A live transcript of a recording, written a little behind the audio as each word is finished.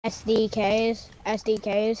SDKs.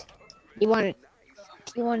 You want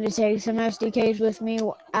to take some SDKs with me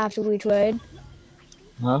after we trade?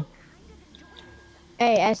 Huh?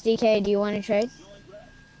 Hey, SDK, do you want to trade?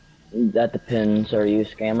 That depends. Are you a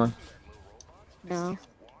scammer? No.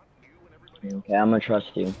 Okay, I'm gonna trust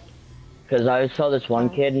you. Cause I saw this one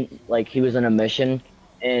kid, like he was in a mission,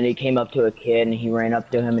 and he came up to a kid and he ran up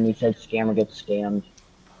to him and he said, "Scammer gets scammed."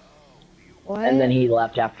 What? And then he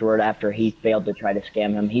left afterward after he failed to try to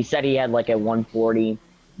scam him. He said he had like a 140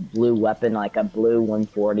 blue weapon, like a blue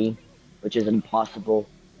 140, which is impossible.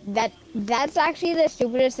 That's actually the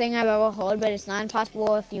stupidest thing I've ever heard, but it's not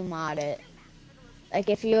impossible if you mod it. Like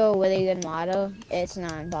if you're a really good modder, it's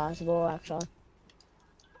not impossible actually.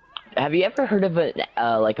 Have you ever heard of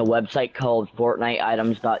like a website called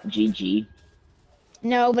FortniteItems.gg?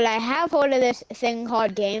 No, but I have heard of this thing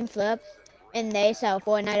called Game Flip, and they sell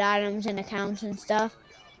Fortnite items and accounts and stuff.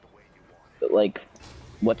 Like,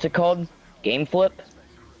 what's it called? GameFlip?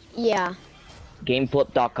 Yeah.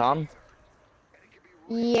 GameFlip.com?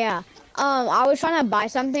 Yeah. I was trying to buy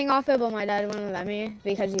something off it, but my dad wouldn't let me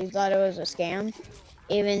because he thought it was a scam.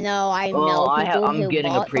 Even though I know people I'm who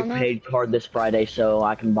getting a bought from it. prepaid card this Friday, so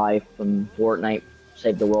I can buy from Fortnite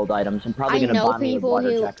Save the World items. I'm probably gonna buy me a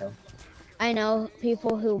water jacket. I know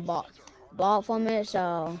people who bought from it,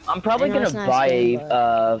 so I'm probably gonna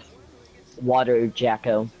buy water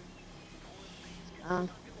jacko.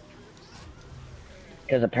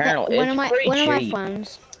 Because apparently it's pretty cheap. One of my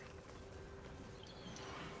friends.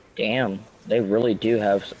 Damn, they really do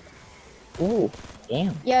have. Ooh,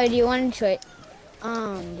 damn. Yo, do you want to trade? Do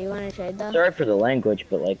you want to trade though? Sorry for the language,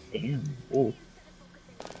 but like, damn. Ooh.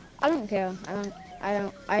 I don't care.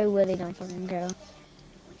 I really don't fucking care.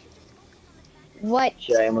 What?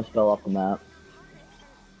 Shit, I almost fell off the map.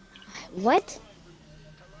 What?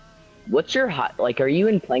 What's your hot? Like, are you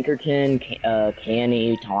in Plankerton,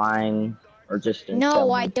 Canny, Twine, or just in? No,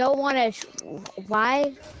 Selma? I don't want to.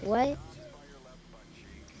 Why? What?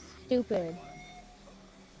 Stupid.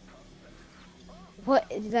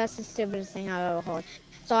 What? That's the stupidest thing I've ever heard.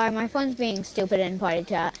 Sorry, my phone's being stupid in party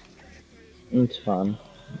chat. It's fun.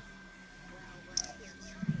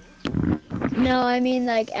 No, I mean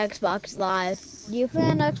like Xbox Live. Do you play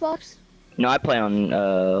on Xbox? No, I play on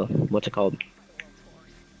what's it called?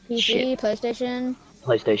 PC, shit. PlayStation.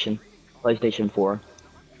 PlayStation 4.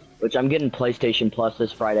 Which I'm getting PlayStation Plus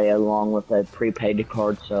this Friday along with a prepaid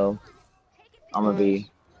card, so I'm gonna be.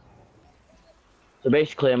 So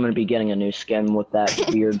basically, I'm gonna be getting a new skin with that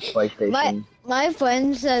weird PlayStation. My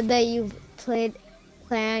friend said that you play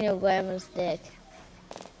on your grandma's dick.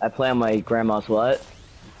 I play on my grandma's what?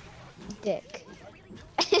 Dick.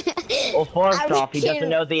 Well, first off, he doesn't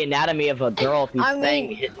know the anatomy of a girl if he's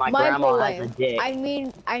saying my grandma has a dick. I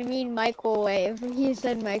mean microwave. He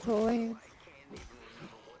said microwave.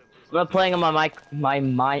 I'm not playing on my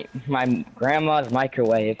grandma's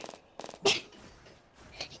microwave.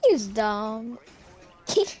 He's dumb.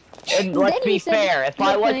 And let's be fair, if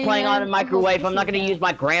I was playing on a microwave, I'm not gonna use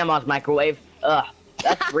my grandma's microwave. Ugh,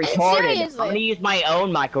 that's retarded. I'm gonna use my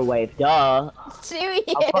own microwave, duh. Serious?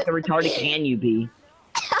 How fucking retarded can you be?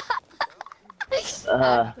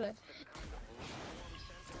 Go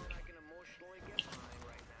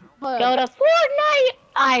to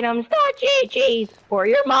FortniteItems.gg, or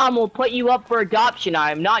your mom will put you up for adoption.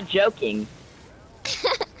 I am not joking.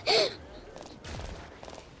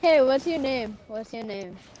 Hey, what's your name? What's your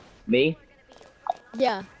name? Me?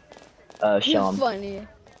 Yeah. Sean. You're funny.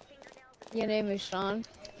 Your name is Sean?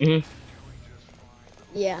 Mhm.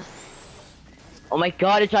 Yeah. Oh my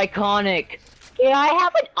god, it's iconic. Can I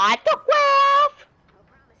have an autograph?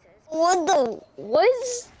 What the?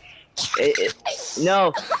 What?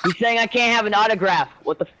 No, he's saying I can't have an autograph.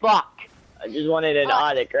 What the fuck? I just wanted an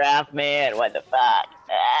autograph, man. What the fuck?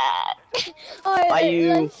 Why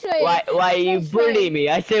you bullying me?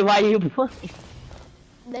 I say, why you bullying?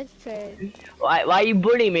 Let's trade. Why you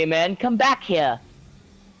bullying me, man? Come back here.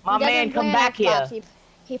 My man, come back here.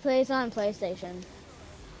 He plays on PlayStation.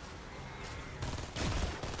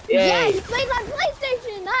 Yay. Yeah, he plays on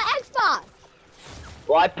PlayStation, not Xbox.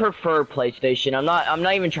 Well, I prefer PlayStation. I'm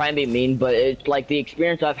not even trying to be mean, but it's like the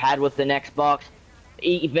experience I've had with an Xbox,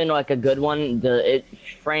 even like a good one,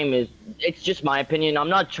 it's just my opinion. I'm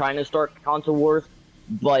not trying to start console wars,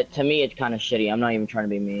 but to me it's kind of shitty. I'm not even trying to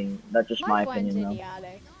be mean. That's just my opinion, though.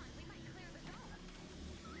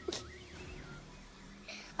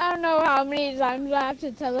 I don't know how many times I have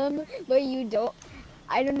to tell him, but you don't.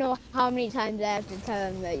 I don't know how many times I have to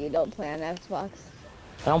tell him that you don't play on Xbox.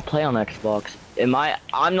 I don't play on Xbox.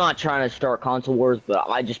 I'm not trying to start console wars, but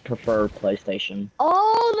I just prefer PlayStation.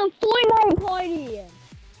 Oh, the Fortnite party!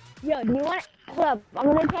 Yo, do you want? Hold up, I'm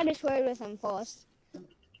gonna try to trade with him first.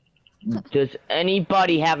 Does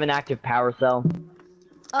anybody have an active power cell?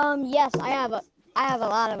 Yes, I have a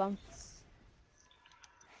lot of them.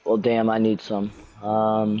 Well, damn, I need some.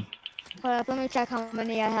 Hold up, let me check how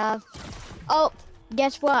many I have. Oh,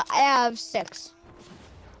 guess what? I have 6.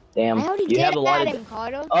 Damn, I already you did have a lot that of. in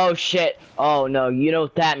Cardo. Oh shit! Oh no, you know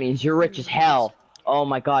what that means? You're rich as hell. Oh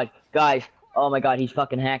my god, guys! Oh my god, he's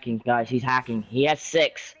fucking hacking, guys. He's hacking. He has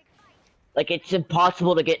 6. Like it's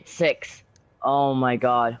impossible to get 6. Oh my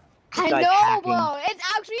god, this I guy's know, hacking. bro. It's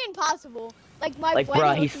actually impossible. Like my Like, friend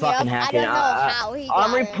bruh, he's hooked me up. fucking I hacking. don't know how he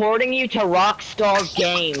I'm got it. reporting you to Rockstar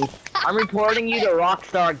Games. I'm reporting you to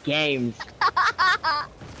Rockstar Games.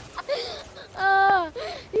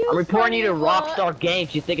 I'm reporting you to Rockstar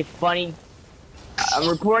Games. You think it's funny? I'm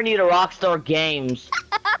reporting you to Rockstar Games.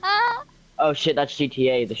 Oh shit, that's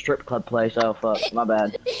GTA, the strip club place. Oh fuck, my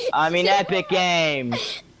bad. I mean Epic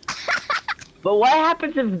Games. But what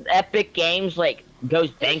happens if Epic Games like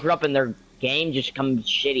goes bankrupt and their game just comes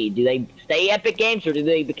shitty? Do they stay Epic Games or do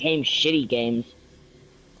they become shitty games?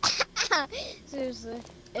 Seriously.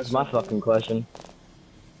 That's my fucking question.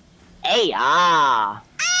 Hey, I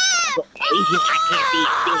can't be.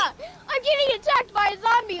 I'm getting attacked by a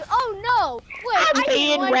zombie. Oh no! Wait, I'm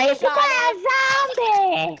being raised by a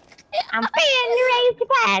zombie. I'm being raised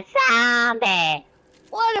by a zombie.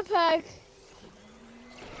 What a peck!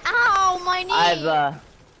 Ow, my knee!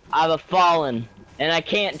 I've fallen and I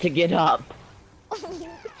can't to get up. You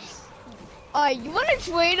wanna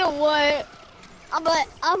trade or what? I'm about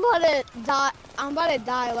to die. I'm about to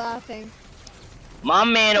die laughing. My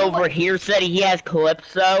man over here said he has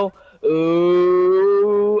Calypso.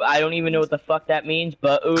 Ooh, I don't even know what the fuck that means,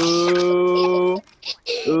 but ooh.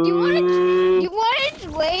 You want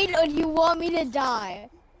to trade or do you want me to die?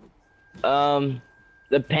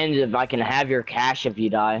 Depends if I can have your cash if you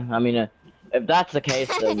die. I mean, if that's the case,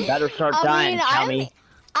 then you better start dying, chummy.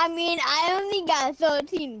 I mean, I only got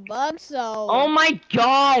 13 bucks, so. Oh my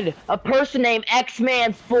god! A person named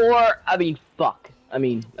X-Man 4.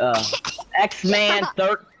 X-Man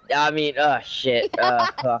shit.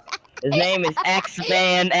 Fuck. His name is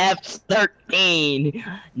X-Man F13.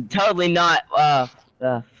 Totally not.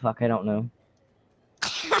 Fuck. I don't know.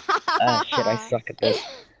 Shit. I suck at this.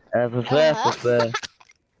 Do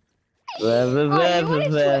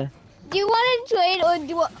you want to trade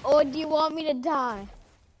or do you want me to die?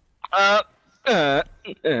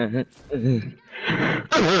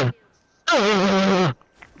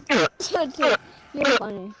 You're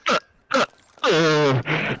funny.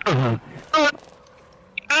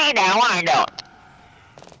 I know.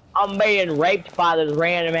 I'm being raped by this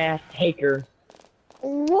random ass taker.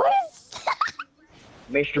 What?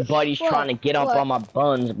 Mr. Buddy's trying to get up on my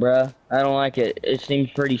buns, bruh. I don't like it. It seems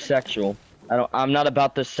pretty sexual. I'm not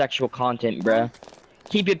about this sexual content, bruh.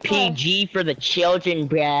 Keep it PG for the children,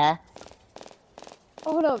 bruh.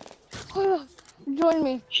 Hold up. Join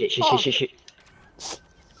me. Shit. Join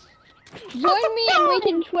me and we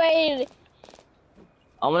can trade.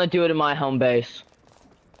 I'm gonna do it in my home base.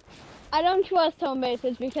 I don't trust home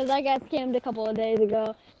bases because I got scammed a couple of days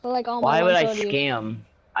ago. For like all my Why would I scam?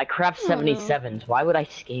 I craft 77s. Why would I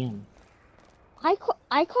scam? I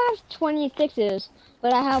craft 26s,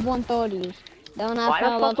 but I have 130s. Don't ask Why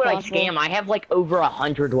the fuck would I scam? I have like over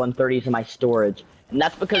 100 130s in my storage. And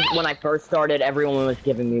that's because when I first started, everyone was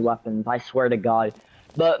giving me weapons. I swear to God.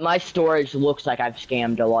 But my storage looks like I've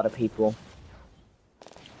scammed a lot of people.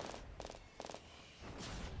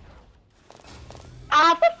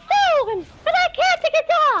 I've fallen, but I can't pick it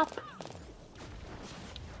up.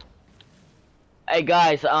 Hey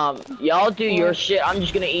guys, y'all do your shit. I'm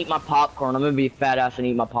just gonna eat my popcorn. I'm gonna be a fat ass and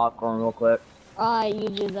eat my popcorn real quick. You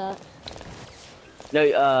do that. No,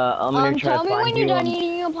 I'm gonna try to find you. Tell me when you're done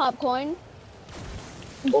eating your popcorn.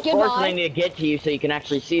 Well, first I need to get to you so you can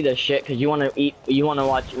actually see this shit, cause you wanna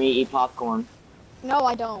watch me eat popcorn. No,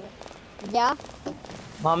 I don't. Yeah?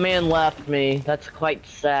 My man left me. That's quite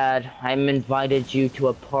sad. I'm invited you to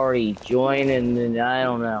a party. Join and I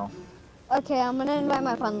don't know. Okay, I'm gonna invite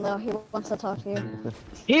my friend though. He wants to talk to you.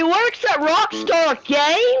 He works at Rockstar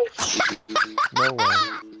Games? No way.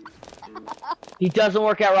 He doesn't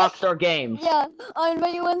work at Rockstar Games. Yeah, I'll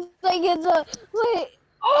invite you in seconds. Wait.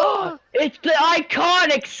 Oh, it's the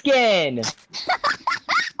iconic skin!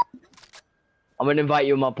 I'm gonna invite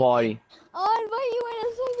you to my party. I'll invite you in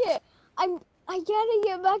a second. I gotta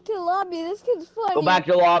get back to the lobby. This kid's funny. Go back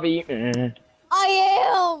to the lobby. I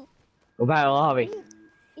am. Go back to the lobby.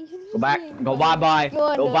 Go back. Go bye-bye.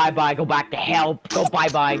 Go bye-bye. Go back to hell. Go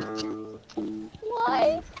bye-bye.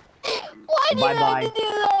 Why? Why did you have to do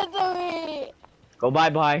that to me? Go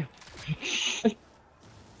bye-bye.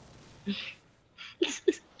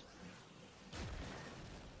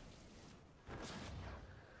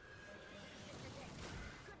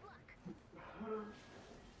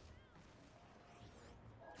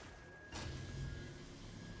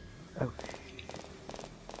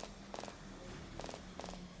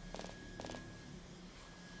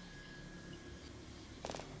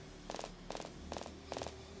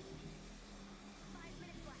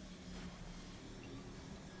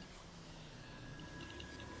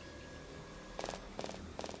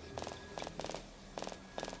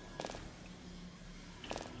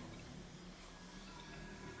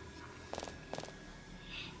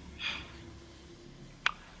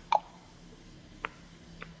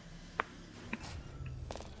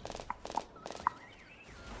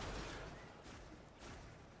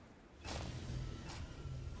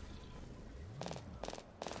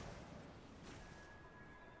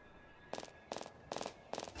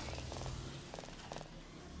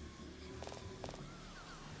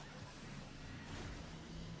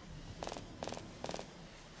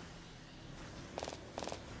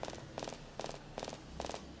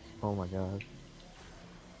 Oh my god.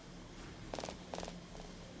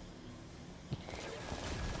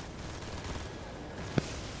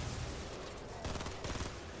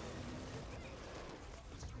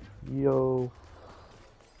 Yo.